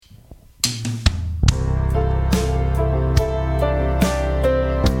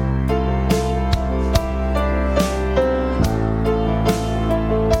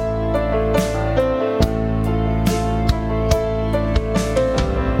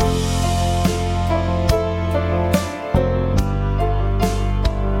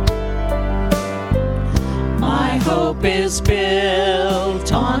hope is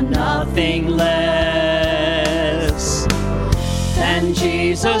built on nothing less than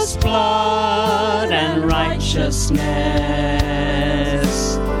Jesus' blood and righteousness.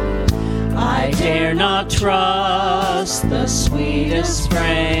 I dare not trust the sweetest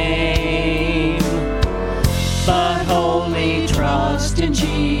frame, but wholly trust in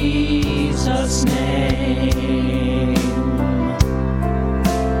Jesus' name.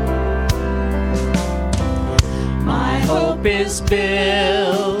 My hope is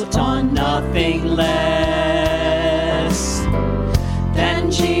built on nothing less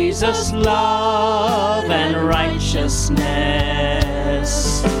than Jesus' love and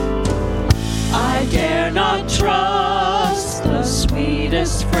righteousness. I dare not trust the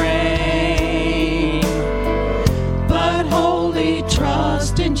sweetest frame, but wholly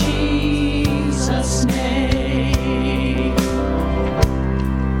trust in Jesus' name.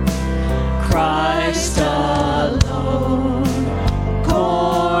 Christ alone,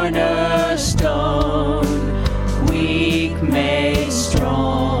 cornerstone, weak made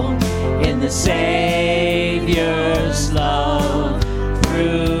strong in the Savior's love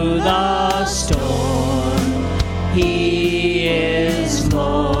through the storm. He is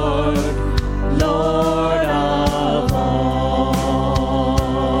Lord, Lord of all.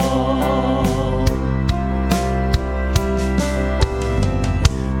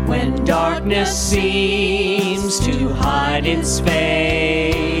 When darkness seems to hide its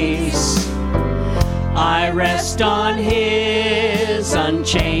face, I rest on His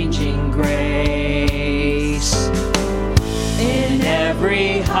unchanging grace. In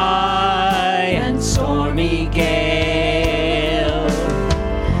every high and stormy gale,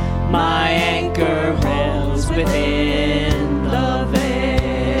 my anchor holds within the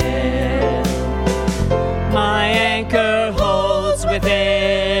veil. My anchor holds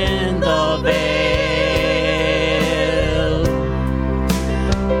within the veil.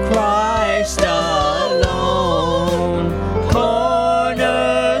 Christ alone,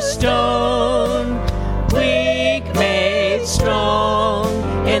 cornerstone, weak made strong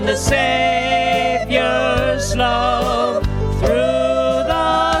in the Savior's love through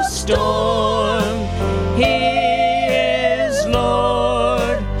the storm. He is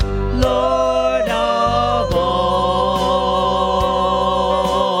Lord, Lord of all.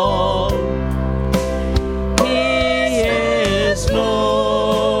 He is Lord,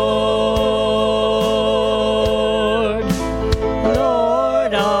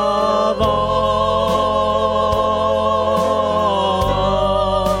 Lord of all.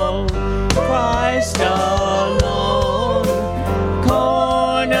 Christ alone,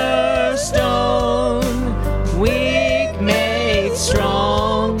 cornerstone, weak made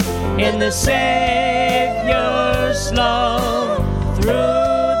strong in the Savior's love through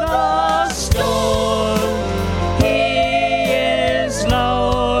the storm. He is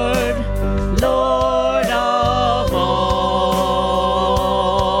Lord, Lord of all.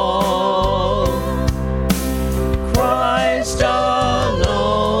 Christ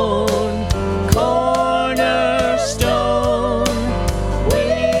alone, cornerstone,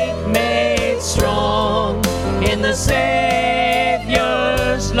 weak made strong in the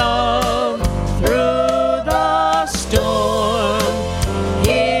Savior's love through the storm.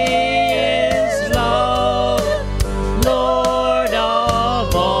 He is Lord, Lord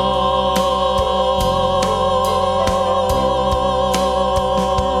of all.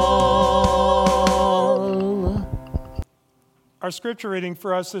 Our scripture reading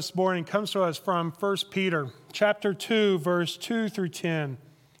for us this morning comes to us from 1 Peter chapter 2, verse 2 through 10.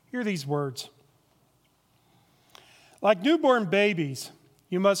 Hear these words. Like newborn babies,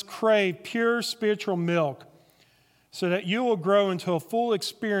 you must crave pure spiritual milk so that you will grow into a full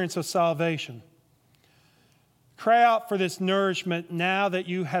experience of salvation. Cry out for this nourishment now that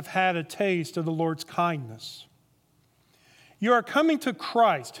you have had a taste of the Lord's kindness. You are coming to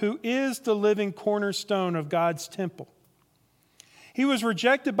Christ, who is the living cornerstone of God's temple. He was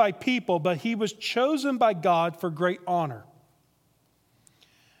rejected by people, but he was chosen by God for great honor.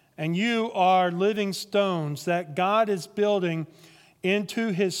 And you are living stones that God is building into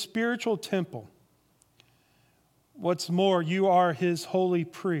his spiritual temple. What's more, you are his holy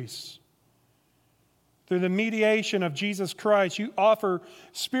priests. Through the mediation of Jesus Christ, you offer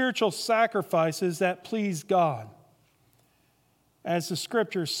spiritual sacrifices that please God. As the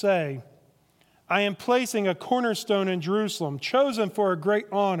scriptures say, I am placing a cornerstone in Jerusalem, chosen for a great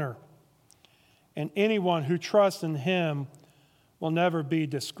honor, and anyone who trusts in him will never be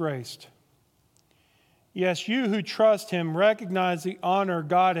disgraced. Yes, you who trust him recognize the honor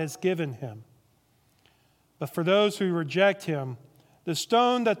God has given him. But for those who reject him, the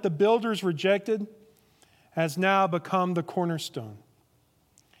stone that the builders rejected has now become the cornerstone.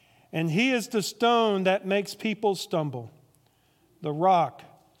 And he is the stone that makes people stumble, the rock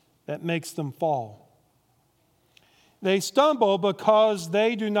that makes them fall. They stumble because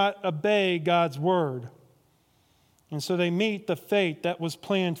they do not obey God's word. And so they meet the fate that was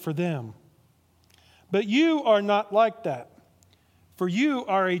planned for them. But you are not like that. For you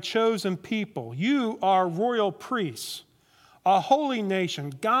are a chosen people. You are royal priests, a holy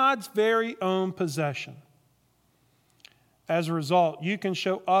nation, God's very own possession. As a result, you can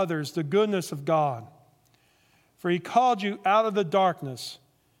show others the goodness of God. For he called you out of the darkness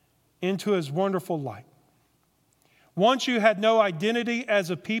into his wonderful light. Once you had no identity as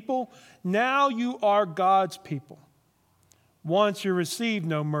a people, now you are God's people. Once you received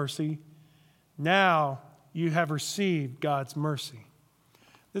no mercy, now you have received God's mercy.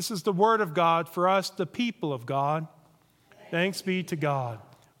 This is the word of God for us, the people of God. Thanks be to God.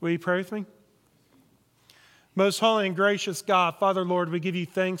 Will you pray with me? Most holy and gracious God, Father, Lord, we give you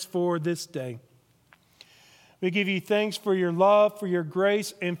thanks for this day. We give you thanks for your love, for your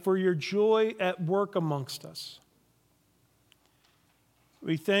grace, and for your joy at work amongst us.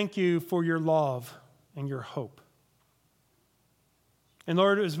 We thank you for your love and your hope. And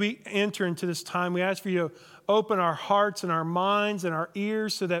Lord, as we enter into this time, we ask for you to open our hearts and our minds and our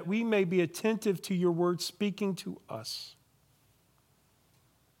ears so that we may be attentive to your word speaking to us.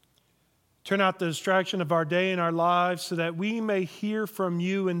 Turn out the distraction of our day and our lives so that we may hear from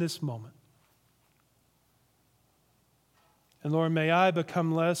you in this moment. And Lord, may I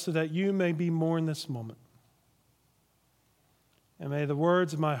become less so that you may be more in this moment. And may the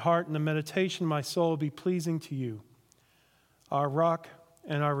words of my heart and the meditation of my soul be pleasing to you, our rock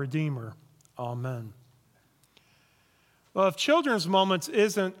and our Redeemer. Amen. Well, if children's moments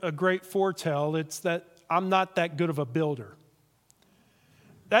isn't a great foretell, it's that I'm not that good of a builder.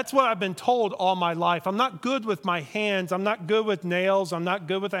 That's what I've been told all my life. I'm not good with my hands. I'm not good with nails. I'm not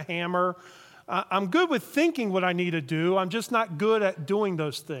good with a hammer. I'm good with thinking what I need to do. I'm just not good at doing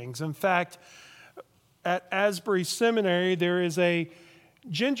those things. In fact, at Asbury Seminary, there is a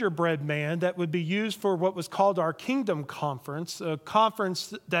gingerbread man that would be used for what was called our Kingdom Conference, a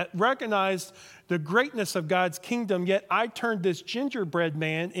conference that recognized the greatness of God's kingdom, yet I turned this gingerbread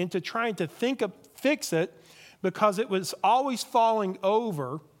man into trying to fix it because it was always falling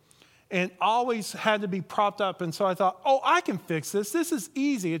over and always had to be propped up. And so I thought, I can fix this. This is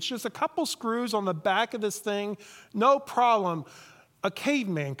easy. It's just a couple screws on the back of this thing. No problem. A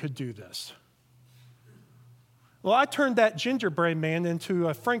caveman could do this. Well, I turned that gingerbread man into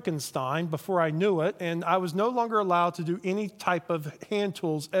a Frankenstein before I knew it, and I was no longer allowed to do any type of hand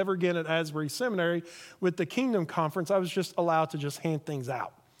tools ever again at Asbury Seminary. With the Kingdom Conference, I was just allowed to just hand things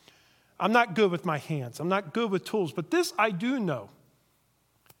out. I'm not good with my hands. I'm not good with tools, but this I do know.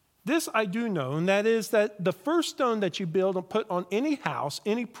 This I do know, and that is that the first stone that you build and put on any house,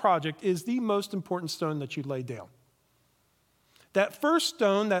 any project, is the most important stone that you lay down. That first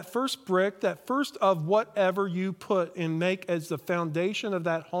stone, that first brick, that first of whatever you put and make as the foundation of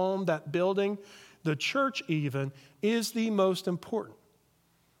that home, that building, the church even, is the most important.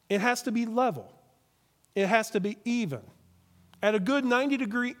 It has to be level. It has to be even at a good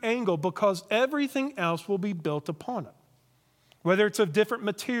 90-degree angle because everything else will be built upon it. Whether it's of different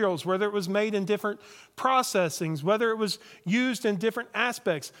materials, whether it was made in different processings, whether it was used in different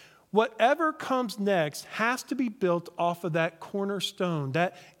aspects, whatever comes next has to be built off of that cornerstone,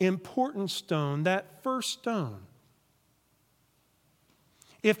 that important stone, that first stone.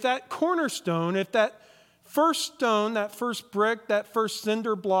 If that cornerstone, if that first stone, that first brick, that first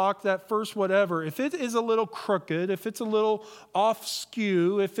cinder block, that first whatever, if it is a little crooked, if it's a little off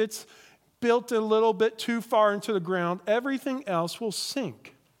skew, if it's built a little bit too far into the ground, everything else will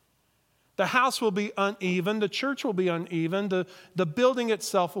sink. The house will be uneven, the church will be uneven, the building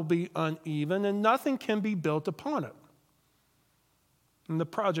itself will be uneven, and nothing can be built upon it. And the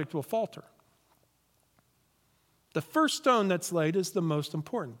project will falter. The first stone that's laid is the most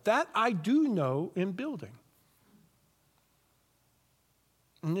important. That I do know in building.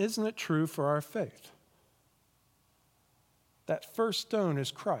 And isn't it true for our faith? That first stone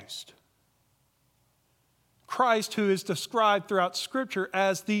is Christ. Christ, who is described throughout Scripture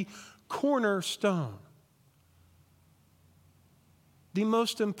as the cornerstone, the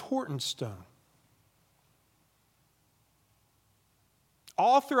most important stone.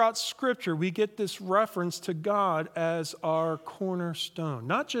 All throughout Scripture, we get this reference to God as our cornerstone.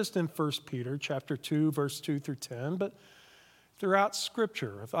 Not just in 1 Peter chapter 2, verse 2 through 10, but throughout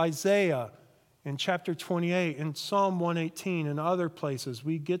Scripture. Of Isaiah in chapter 28, in Psalm 118, and other places,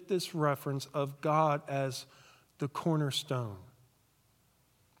 we get this reference of God as the cornerstone.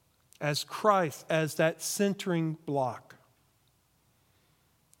 as Christ as that centering block.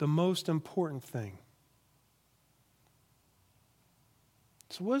 The most important thing.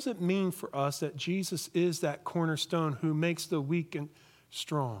 So what does it mean for us that Jesus is that cornerstone who makes the weak and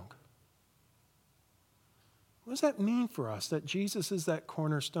strong? What does that mean for us that Jesus is that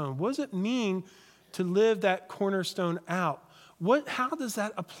cornerstone? What does it mean to live that cornerstone out? How does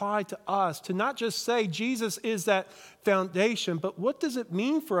that apply to us? To not just say Jesus is that foundation, but what does it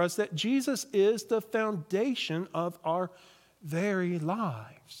mean for us that Jesus is the foundation of our very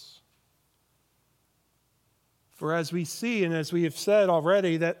lives? For as we see and as we have said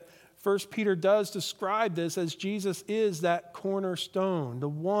already, that 1 Peter does describe this as Jesus is that cornerstone, the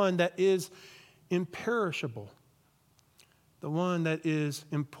one that is imperishable, the one that is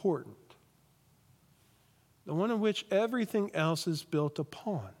important, the one in which everything else is built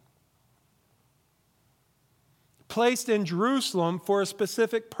upon. Placed in Jerusalem for a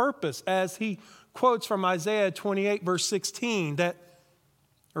specific purpose, as he quotes from Isaiah 28, verse 16,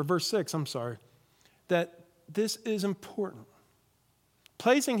 verse 6, that this is important.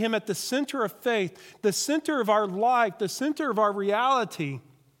 Placing him at the center of faith, the center of our life, the center of our reality,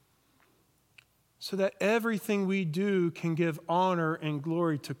 so that everything we do can give honor and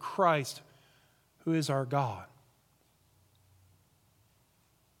glory to Christ, who is our God.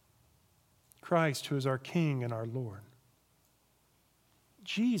 Christ, who is our King and our Lord.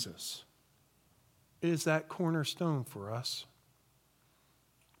 Jesus is that cornerstone for us.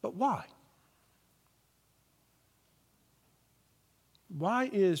 But why? Why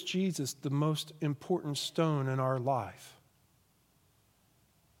is Jesus the most important stone in our life?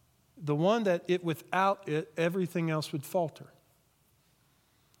 The one that without it, everything else would falter.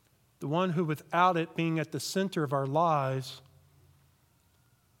 The one who without it being at the center of our lives,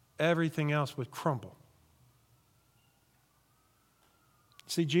 everything else would crumble.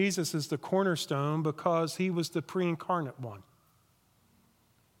 See, Jesus is the cornerstone because he was the pre-incarnate one.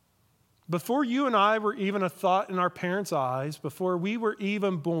 Before you and I were even a thought in our parents' eyes, before we were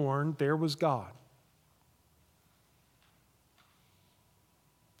even born, there was God.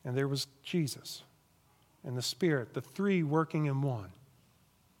 And there was Jesus and the Spirit, the three working in one.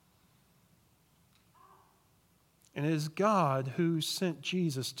 And it is God who sent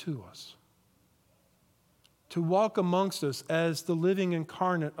Jesus to us to walk amongst us as the living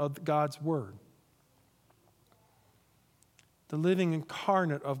incarnate of God's Word, the living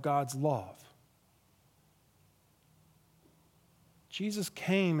incarnate of God's love. Jesus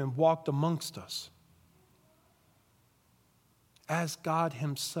came and walked amongst us as God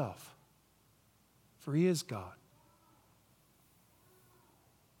himself, for he is God.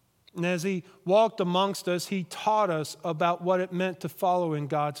 And as he walked amongst us, he taught us about what it meant to follow in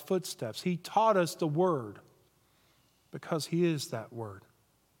God's footsteps. He taught us the Word because he is that Word.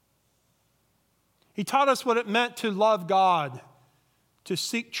 He taught us what it meant to love God, to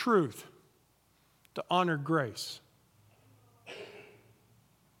seek truth, to honor grace.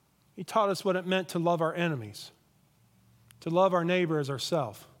 He taught us what it meant to love our enemies, to love our neighbor as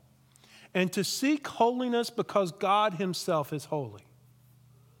ourselves, and to seek holiness because God himself is holy.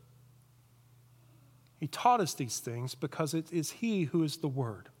 He taught us these things because it is he who is the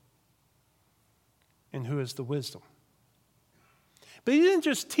Word and who is the wisdom. But he didn't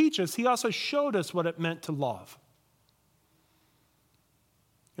just teach us, he also showed us what it meant to love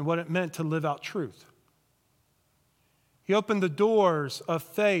and what it meant to live out truth. He opened the doors of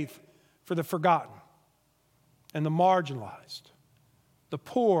faith for the forgotten and the marginalized, the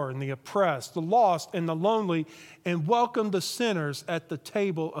poor and the oppressed, the lost and the lonely, and welcomed the sinners at the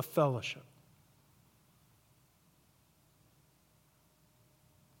table of fellowship.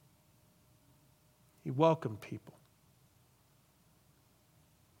 He welcomed people.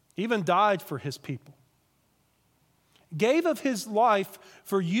 He even died for his people. Gave of his life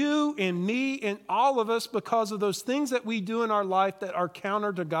for you and me and all of us because of those things that we do in our life that are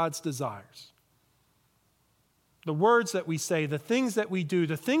counter to God's desires. The words that we say, the things that we do,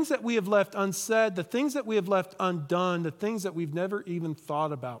 the things that we have left unsaid, the things that we have left undone, the things that we've never even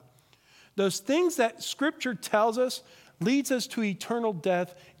thought about. Those things that Scripture tells us leads us to eternal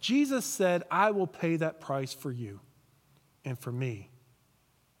death. Jesus said, I will pay that price for you and for me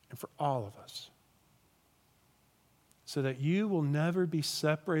and for all of us, so that you will never be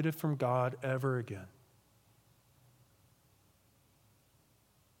separated from God ever again.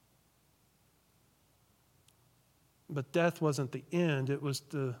 But death wasn't the end. It was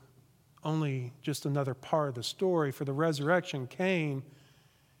only just another part of the story, for the resurrection came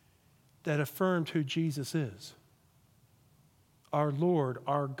that affirmed who Jesus is. Our Lord,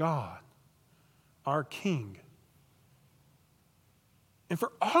 our God, our King. And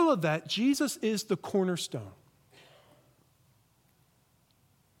for all of that, Jesus is the cornerstone.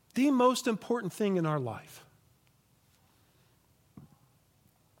 The most important thing in our life.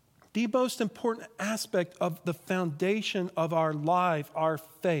 The most important aspect of the foundation of our life, our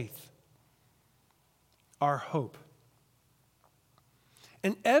faith, our hope.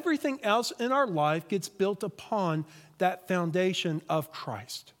 And everything else in our life gets built upon that foundation of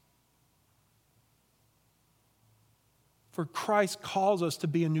Christ. For Christ calls us to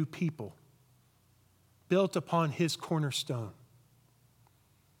be a new people, built upon his cornerstone.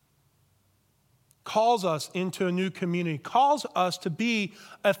 Calls us into a new community, calls us to be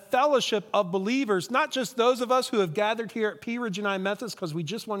a fellowship of believers, not just those of us who have gathered here at Pea Ridge United Methodist because we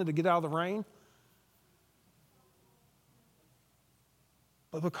just wanted to get out of the rain,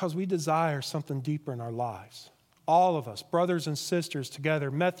 but because we desire something deeper in our lives. All of us, brothers and sisters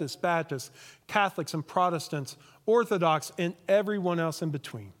together, Methodists, Baptists, Catholics and Protestants, Orthodox, and everyone else in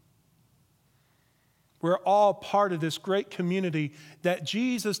between. We're all part of this great community that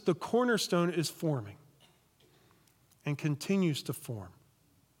Jesus, the cornerstone, is forming and continues to form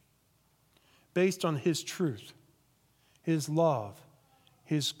based on his truth, his love,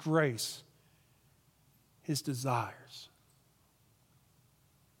 his grace, his desires.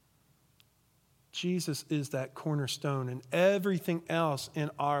 Jesus is that cornerstone, and everything else in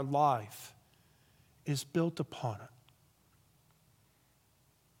our life is built upon it.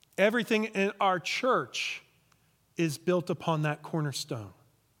 Everything in our church is built upon that cornerstone.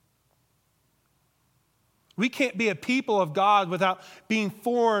 We can't be a people of God without being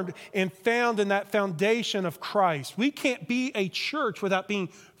formed and found in that foundation of Christ. We can't be a church without being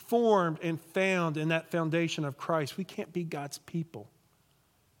formed and found in that foundation of Christ. We can't be God's people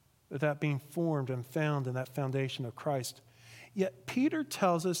without being formed and found in that foundation of Christ. Yet Peter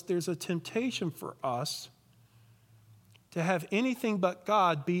tells us there's a temptation for us to have anything but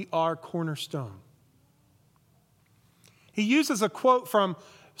God be our cornerstone. He uses a quote from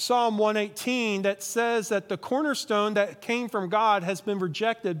Psalm 118 that says that the cornerstone that came from God has been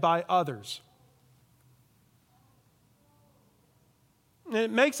rejected by others. And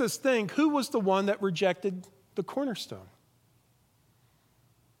it makes us think, who was the one that rejected the cornerstone?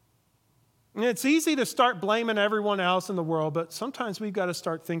 And it's easy to start blaming everyone else in the world, but sometimes we've got to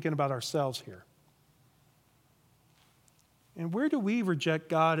start thinking about ourselves here. And where do we reject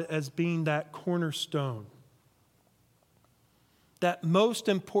God as being that cornerstone? That most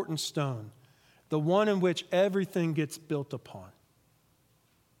important stone, the one in which everything gets built upon.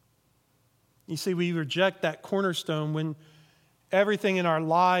 You see, we reject that cornerstone when everything in our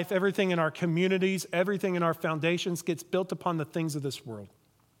life, everything in our communities, everything in our foundations gets built upon the things of this world.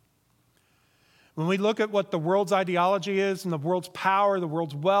 When we look at what the world's ideology is and the world's power, the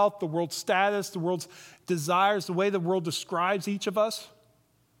world's wealth, the world's status, the world's desires, the way the world describes each of us,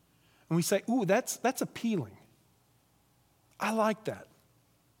 and we say, ooh, that's appealing. I like that.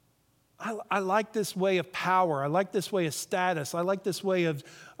 I like this way of power. I like this way of status. I like this way of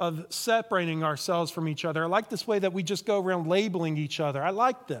separating ourselves from each other. I like this way that we just go around labeling each other. I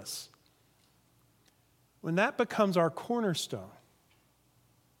like this. When that becomes our cornerstone,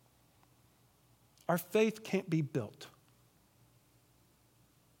 our faith can't be built.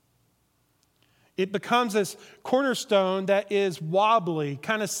 It becomes this cornerstone that is wobbly,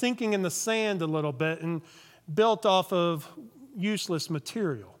 kind of sinking in the sand a little bit and built off of useless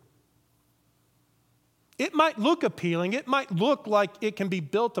material. It might look appealing. It might look like it can be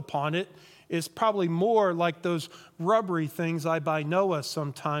built upon. It is probably more like those rubbery things I buy Noah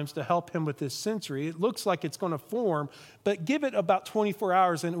sometimes to help him with his sensory. It looks like it's going to form, but give it about 24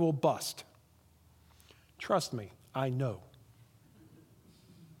 hours and it will bust. Trust me, I know.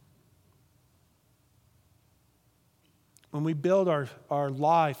 When we build our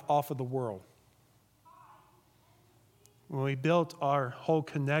life off of the world, when we build our whole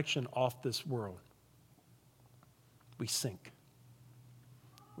connection off this world, we sink.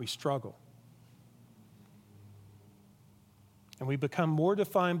 We struggle. And we become more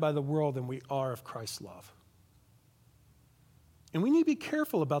defined by the world than we are of Christ's love. And we need to be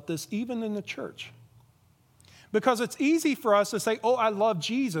careful about this even in the church. Because it's easy for us to say, oh, I love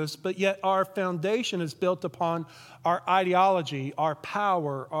Jesus, but yet our foundation is built upon our ideology, our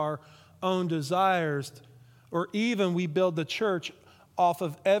power, our own desires, or even we build the church off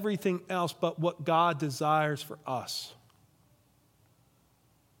of everything else but what God desires for us.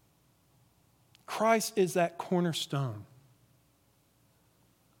 Christ is that cornerstone.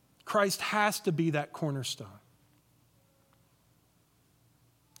 Christ has to be that cornerstone.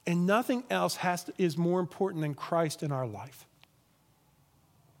 And nothing else is more important than Christ in our life.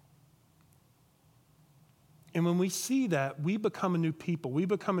 And when we see that, we become a new people. We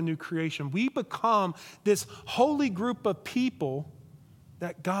become a new creation. We become this holy group of people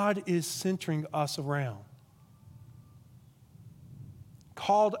that God is centering us around.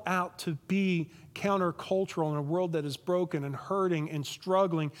 Called out to be countercultural in a world that is broken and hurting and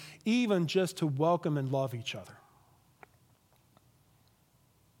struggling, even just to welcome and love each other.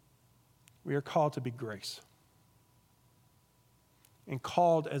 We are called to be grace. And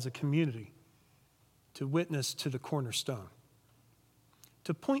called as a community to witness to the cornerstone,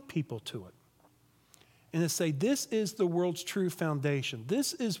 to point people to it, and to say, this is the world's true foundation.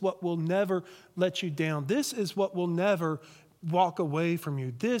 This is what will never let you down. This is what will never walk away from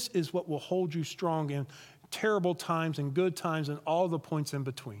you. This is what will hold you strong in terrible times and good times and all the points in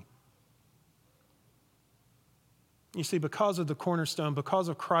between. You see, because of the cornerstone, because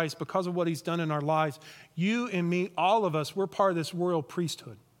of Christ, because of what he's done in our lives, you and me, all of us, we're part of this royal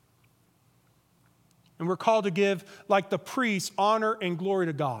priesthood. And we're called to give, like the priests, honor and glory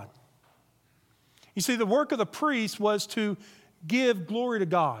to God. You see, the work of the priest was to give glory to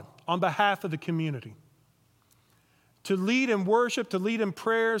God on behalf of the community, to lead in worship, to lead in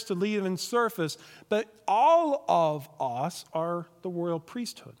prayers, to lead in service. But all of us are the royal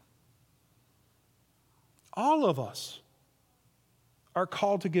priesthood. All of us are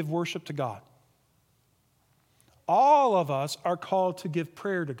called to give worship to God. All of us are called to give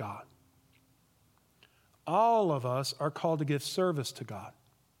prayer to God. All of us are called to give service to God.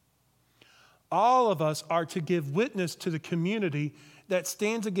 All of us are to give witness to the community that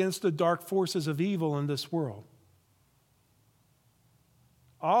stands against the dark forces of evil in this world.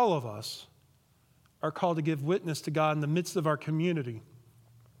 All of us are called to give witness to God in the midst of our community,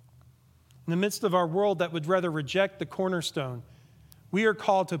 in the midst of our world that would rather reject the cornerstone. We are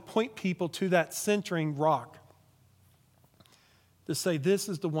called to point people to that centering rock, to say this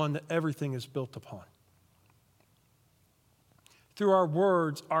is the one that everything is built upon. Through our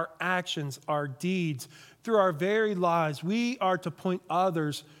words, our actions, our deeds, through our very lives, we are to point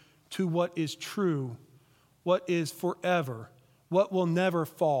others to what is true, what is forever, what will never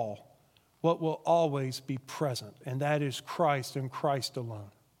fall, what will always be present, and that is Christ and Christ alone.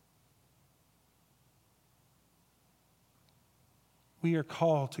 We are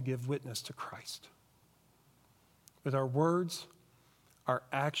called to give witness to Christ with our words, our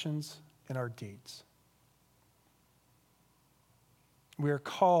actions, and our deeds. We are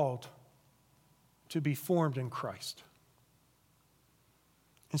called to be formed in Christ.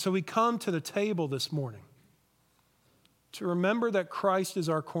 And so we come to the table this morning to remember that Christ is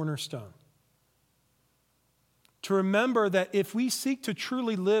our cornerstone. To remember that if we seek to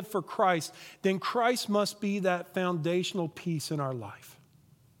truly live for Christ, then Christ must be that foundational piece in our life.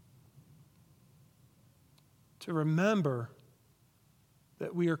 To remember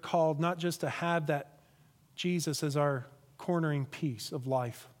that we are called not just to have that Jesus as our cornering piece of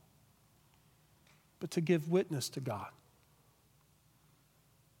life, but to give witness to God,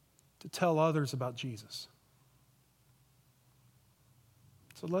 to tell others about Jesus.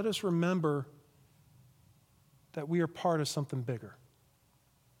 So let us remember that we are part of something bigger.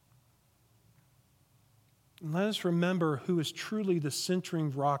 And let us remember who is truly the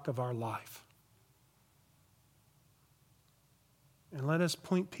centering rock of our life. And let us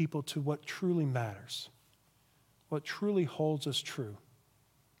point people to what truly matters, what truly holds us true,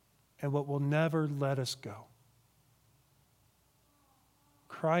 and what will never let us go.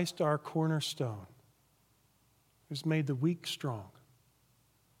 Christ, our cornerstone, who's made the weak strong,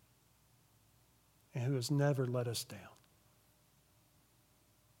 and who has never let us down.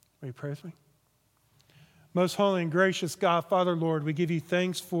 Will you pray with me? Most holy and gracious God, Father, Lord, we give you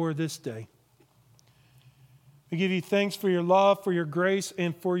thanks for this day. We give you thanks for your love, for your grace,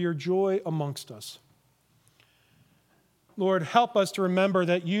 and for your joy amongst us. Lord, help us to remember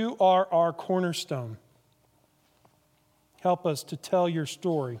that you are our cornerstone. Help us to tell your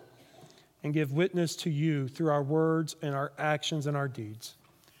story and give witness to you through our words and our actions and our deeds.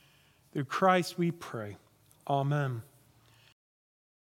 Through Christ we pray. Amen.